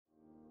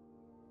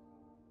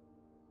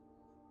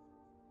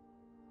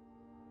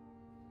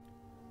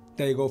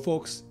There you go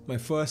folks, my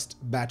first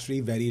battery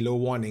very low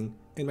warning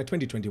in my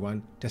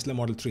 2021 Tesla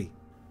Model 3.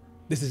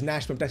 This is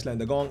Nash from Tesla and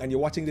the Gong, and you're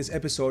watching this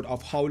episode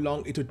of how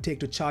long it would take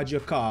to charge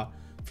your car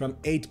from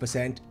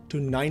 8% to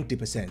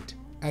 90%.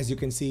 As you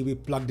can see, we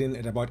plugged in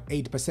at about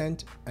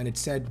 8% and it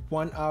said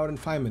 1 hour and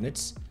 5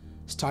 minutes,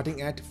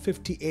 starting at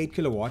 58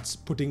 kilowatts,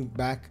 putting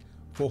back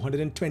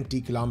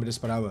 420 kilometers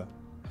per hour.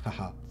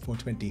 Haha,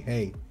 420,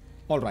 hey.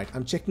 Alright,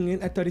 I'm checking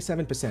in at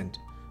 37%.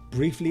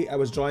 Briefly, I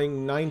was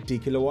drawing 90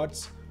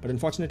 kilowatts, but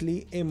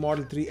unfortunately, a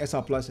Model 3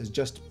 SR Plus is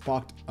just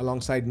parked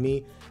alongside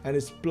me and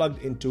is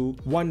plugged into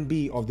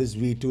 1B of this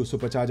V2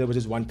 supercharger, which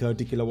is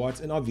 130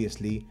 kilowatts, and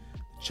obviously,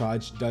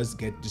 charge does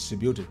get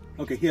distributed.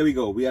 Okay, here we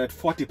go. We are at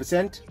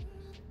 40%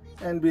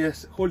 and we are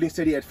holding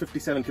steady at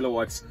 57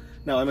 kilowatts.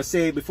 Now, I must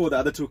say, before the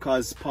other two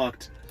cars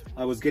parked,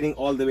 I was getting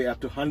all the way up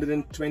to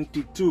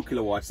 122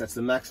 kilowatts. That's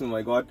the maximum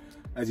I got.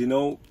 As you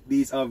know,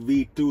 these are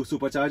V2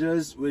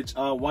 superchargers, which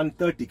are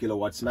 130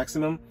 kilowatts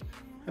maximum.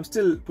 I'm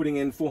still putting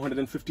in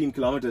 415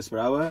 kilometers per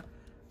hour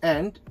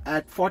and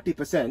at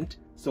 40%.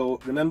 So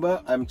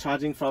remember, I'm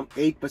charging from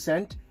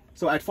 8%.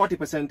 So at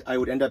 40%, I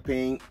would end up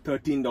paying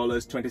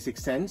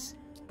 $13.26.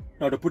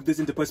 Now to put this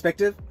into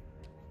perspective,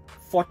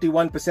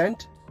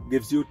 41%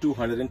 gives you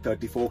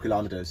 234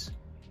 kilometers.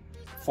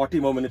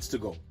 40 more minutes to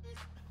go.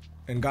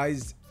 And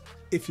guys,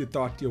 if you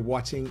thought you're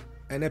watching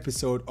an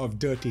episode of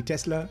Dirty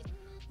Tesla,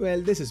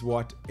 well, this is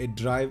what a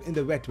drive in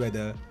the wet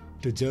weather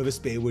to Jervis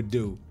Bay would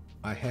do.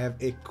 I have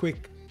a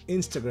quick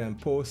Instagram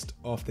post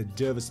of the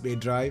Jervis Bay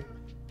drive.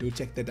 Do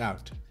check that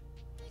out.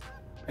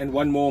 And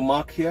one more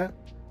mark here.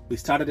 We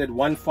started at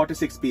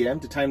 1:46 p.m.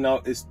 The time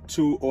now is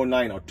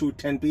 2:09 or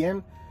 2:10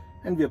 p.m.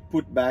 and we are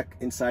put back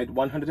inside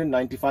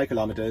 195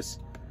 kilometers.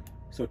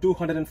 So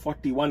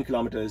 241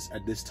 kilometers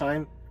at this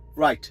time.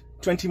 Right,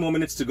 20 more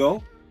minutes to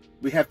go.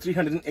 We have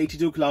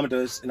 382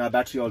 kilometers in our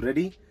battery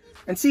already.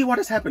 And see what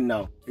has happened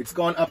now. It's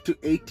gone up to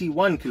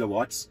 81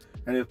 kilowatts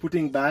and we're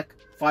putting back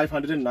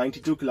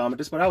 592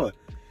 kilometers per hour.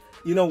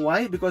 You know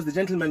why? Because the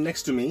gentleman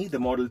next to me, the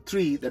Model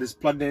 3 that is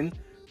plugged in,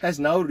 has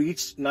now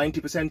reached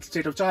 90%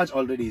 state of charge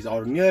already,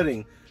 or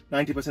nearing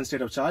 90%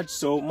 state of charge.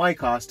 So my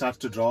car starts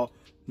to draw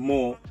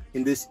more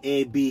in this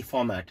A-B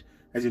format.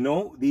 As you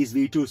know, these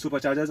V2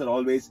 superchargers are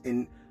always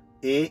in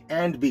A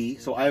and B.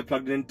 So I have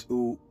plugged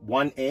into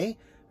 1A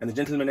and the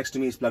gentleman next to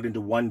me is plugged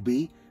into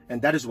 1B.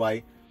 And that is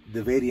why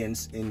the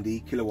variance in the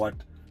kilowatt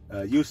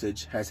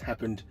usage has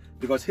happened,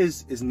 because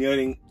his is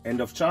nearing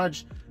end of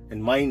charge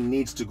and mine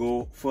needs to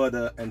go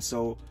further, and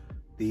so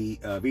the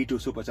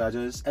V2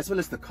 superchargers as well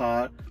as the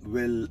car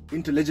will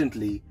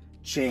intelligently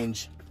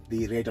change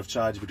the rate of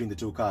charge between the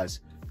two cars.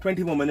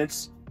 20 more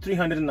minutes,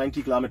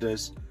 390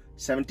 kilometers,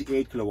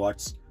 78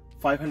 kilowatts,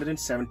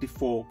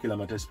 574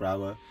 kilometers per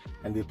hour,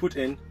 and we put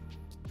in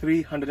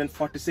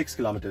 346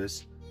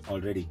 kilometers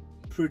already.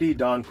 Pretty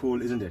darn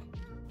cool, isn't it?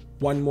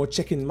 One more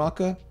check-in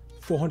marker,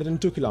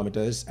 402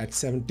 kilometers at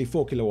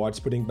 74 kilowatts,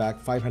 putting back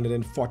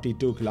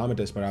 542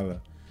 kilometers per hour.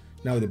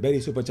 Now the Berry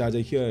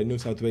supercharger here in New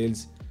South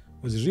Wales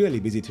was really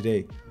busy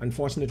today.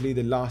 Unfortunately,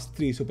 the last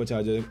 3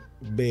 supercharger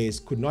bays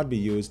could not be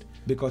used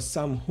because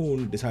some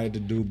hoon decided to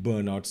do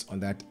burnouts on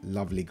that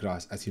lovely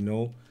grass. As you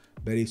know,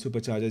 Berry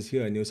superchargers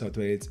here in New South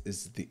Wales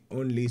is the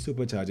only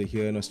supercharger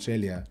here in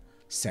Australia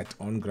set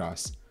on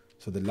grass.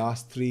 So the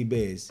last 3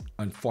 bays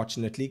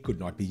unfortunately could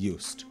not be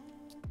used.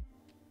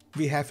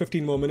 We have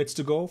 15 more minutes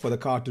to go for the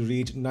car to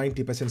reach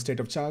 90%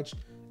 state of charge,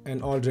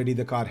 and already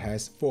the car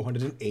has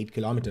 408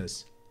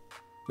 kilometers.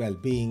 Well,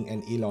 being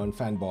an Elon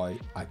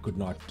fanboy, I could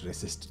not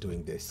resist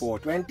doing this.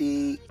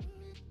 420.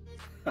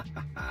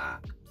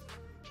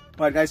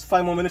 Alright guys,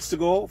 5 more minutes to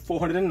go.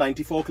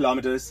 494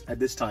 kilometers at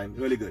this time.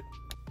 Really good.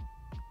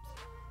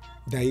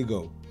 There you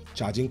go.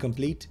 Charging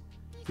complete.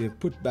 We have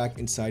put back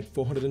inside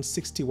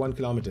 461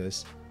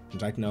 kilometers.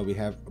 And right now we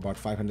have about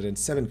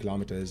 507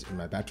 kilometers in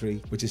my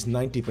battery, which is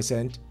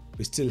 90%.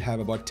 We still have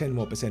about 10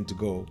 more percent to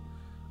go.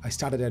 I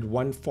started at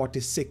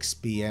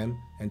 1:46 p.m.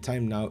 and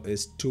time now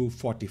is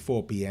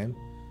 2:44 p.m.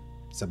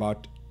 It's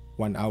about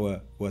 1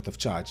 hour worth of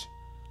charge.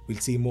 We'll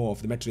see more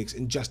of the metrics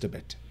in just a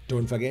bit.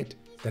 Don't forget,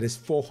 that is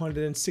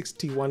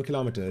 461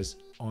 kilometers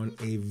on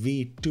a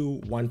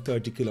V2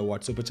 130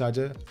 kilowatt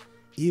supercharger,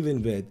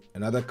 even with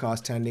another car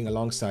standing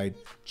alongside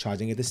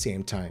charging at the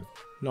same time.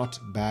 Not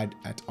bad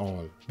at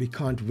all. We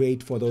can't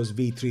wait for those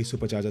V3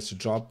 superchargers to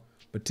drop,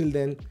 but till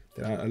then,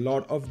 there are a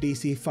lot of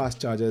DC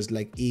fast chargers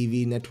like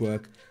EV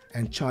Network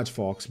and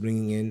ChargeFox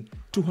bringing in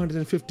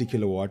 250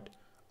 kilowatt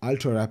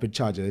ultra rapid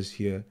chargers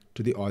here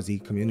to the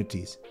Aussie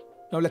communities.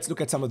 Now let's look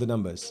at some of the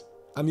numbers.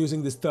 I'm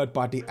using this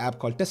third-party app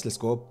called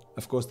Teslascope.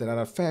 Of course, there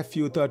are a fair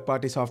few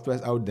third-party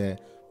softwares out there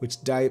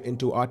which dive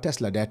into our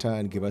Tesla data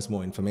and give us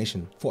more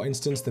information. For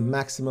instance, the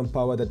maximum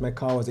power that my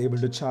car was able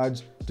to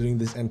charge during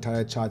this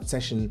entire charge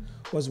session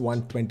was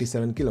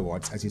 127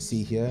 kilowatts, as you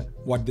see here.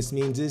 What this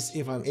means is,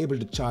 if I'm able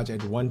to charge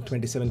at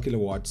 127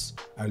 kilowatts,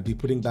 I'll be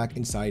putting back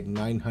inside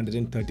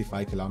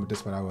 935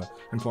 kilometers per hour.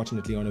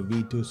 Unfortunately, on a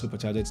V2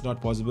 supercharger, it's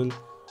not possible.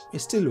 We're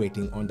still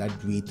waiting on that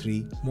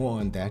V3, more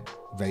on that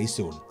very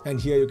soon. And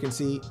here you can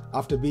see,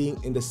 after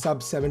being in the sub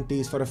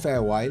 70s for a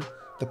fair while,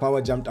 The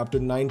power jumped up to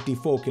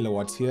 94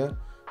 kilowatts here.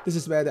 This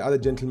is where the other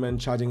gentleman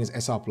charging his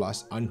SR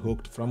Plus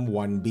unhooked from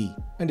 1B.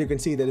 And you can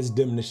see there is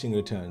diminishing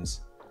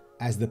returns.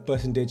 As the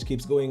percentage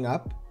keeps going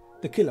up,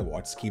 the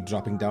kilowatts keep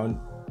dropping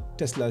down.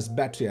 Tesla's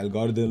battery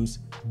algorithms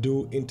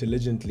do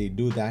intelligently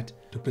do that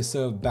to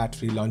preserve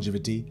battery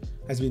longevity,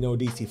 as we know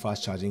DC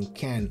fast charging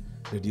can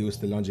reduce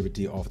the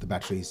longevity of the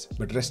batteries.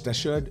 But rest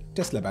assured,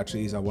 Tesla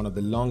batteries are one of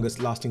the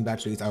longest lasting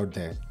batteries out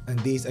there. And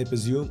these, I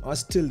presume, are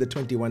still the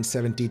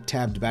 2170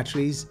 tabbed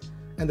batteries,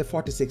 and the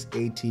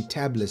 4680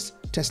 tabless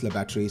Tesla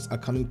batteries are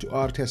coming to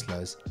our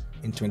Teslas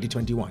in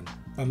 2021.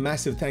 A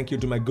massive thank you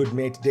to my good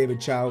mate David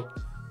Chow,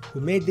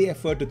 who made the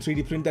effort to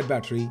 3D print that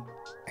battery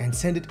and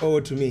send it over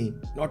to me,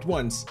 not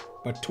once,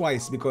 but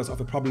twice because of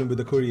a problem with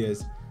the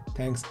couriers.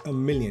 Thanks a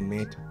million,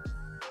 mate.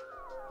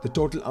 The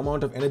total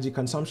amount of energy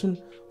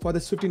consumption for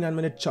this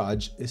 59-minute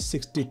charge is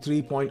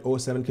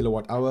 63.07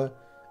 kilowatt hour,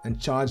 and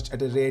charged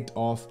at a rate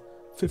of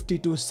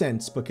 52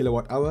 cents per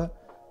kilowatt hour,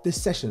 this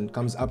session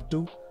comes up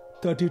to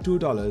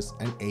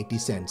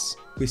 $32.80.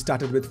 We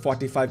started with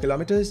 45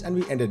 kilometers and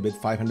we ended with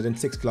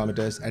 506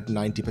 kilometers at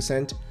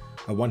 90%.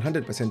 A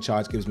 100%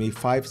 charge gives me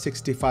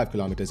 565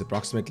 kilometers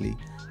approximately.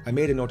 I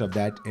made a note of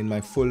that in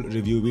my full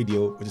review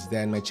video, which is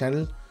there in my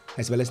channel,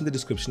 as well as in the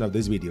description of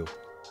this video.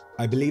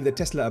 I believe that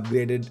Tesla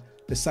upgraded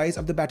the size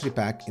of the battery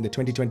pack in the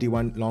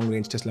 2021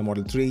 long-range Tesla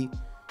Model 3.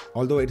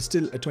 Although it is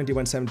still a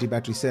 2170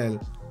 battery cell,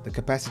 the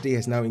capacity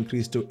has now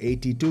increased to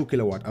 82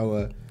 kilowatt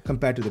hour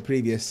compared to the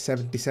previous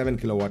 77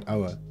 kilowatt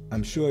hour.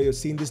 I'm sure you've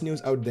seen this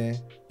news out there,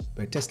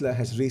 where Tesla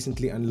has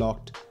recently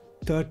unlocked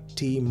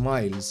 30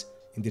 miles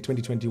in the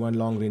 2021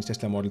 long-range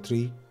Tesla Model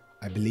 3.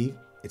 I believe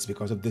it's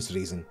because of this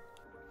reason.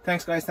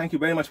 Thanks guys, thank you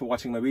very much for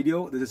watching my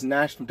video. This is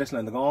Nash from Tesla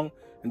and the Gong,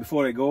 and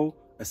before I go,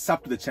 a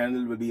sub to the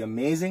channel will be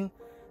amazing.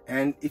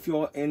 And if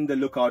you're in the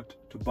lookout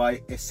to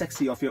buy a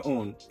sexy of your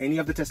own, any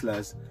of the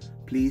Teslas,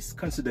 please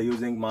consider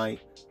using my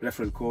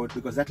referral code,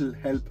 because that will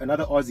help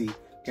another Aussie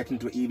get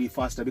into EV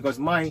faster, because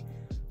my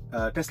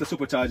Tesla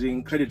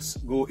supercharging credits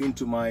go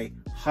into my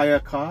hire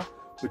car,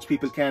 which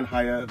people can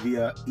hire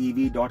via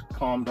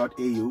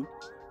ev.com.au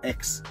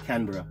x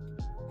Canberra.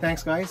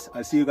 Thanks guys,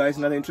 I'll see you guys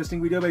in another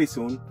interesting video very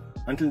soon.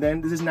 Until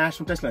then, this is Nash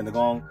from Tesla and the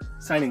Gong,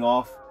 signing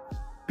off.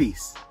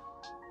 Peace.